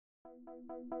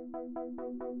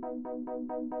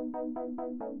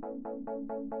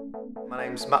My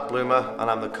name's Matt Bloomer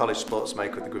and I'm the College Sports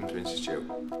Maker at the Grimsby Institute.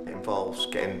 It involves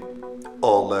getting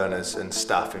all learners and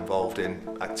staff involved in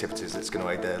activities that's going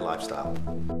to aid their lifestyle.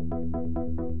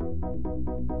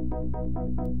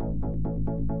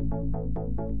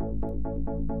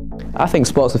 I think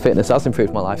sports and fitness has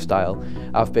improved my lifestyle.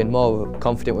 I've been more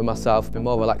confident with myself, been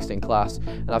more relaxed in class,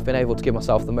 and I've been able to give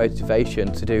myself the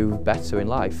motivation to do better in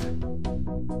life.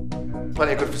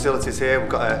 Plenty of good facilities here. We've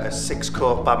got a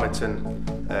 6-court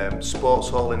badminton sports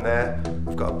hall in there.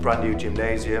 We've got a brand new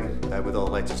gymnasium with all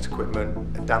the latest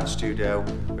equipment, a dance studio,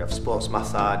 we have sports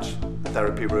massage,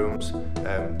 therapy rooms,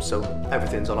 so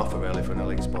everything's on offer really for an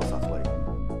elite sports athlete.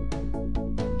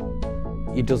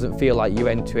 It doesn't feel like you're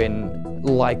entering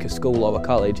like a school or a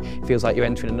college, it feels like you're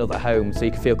entering another home, so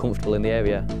you can feel comfortable in the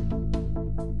area.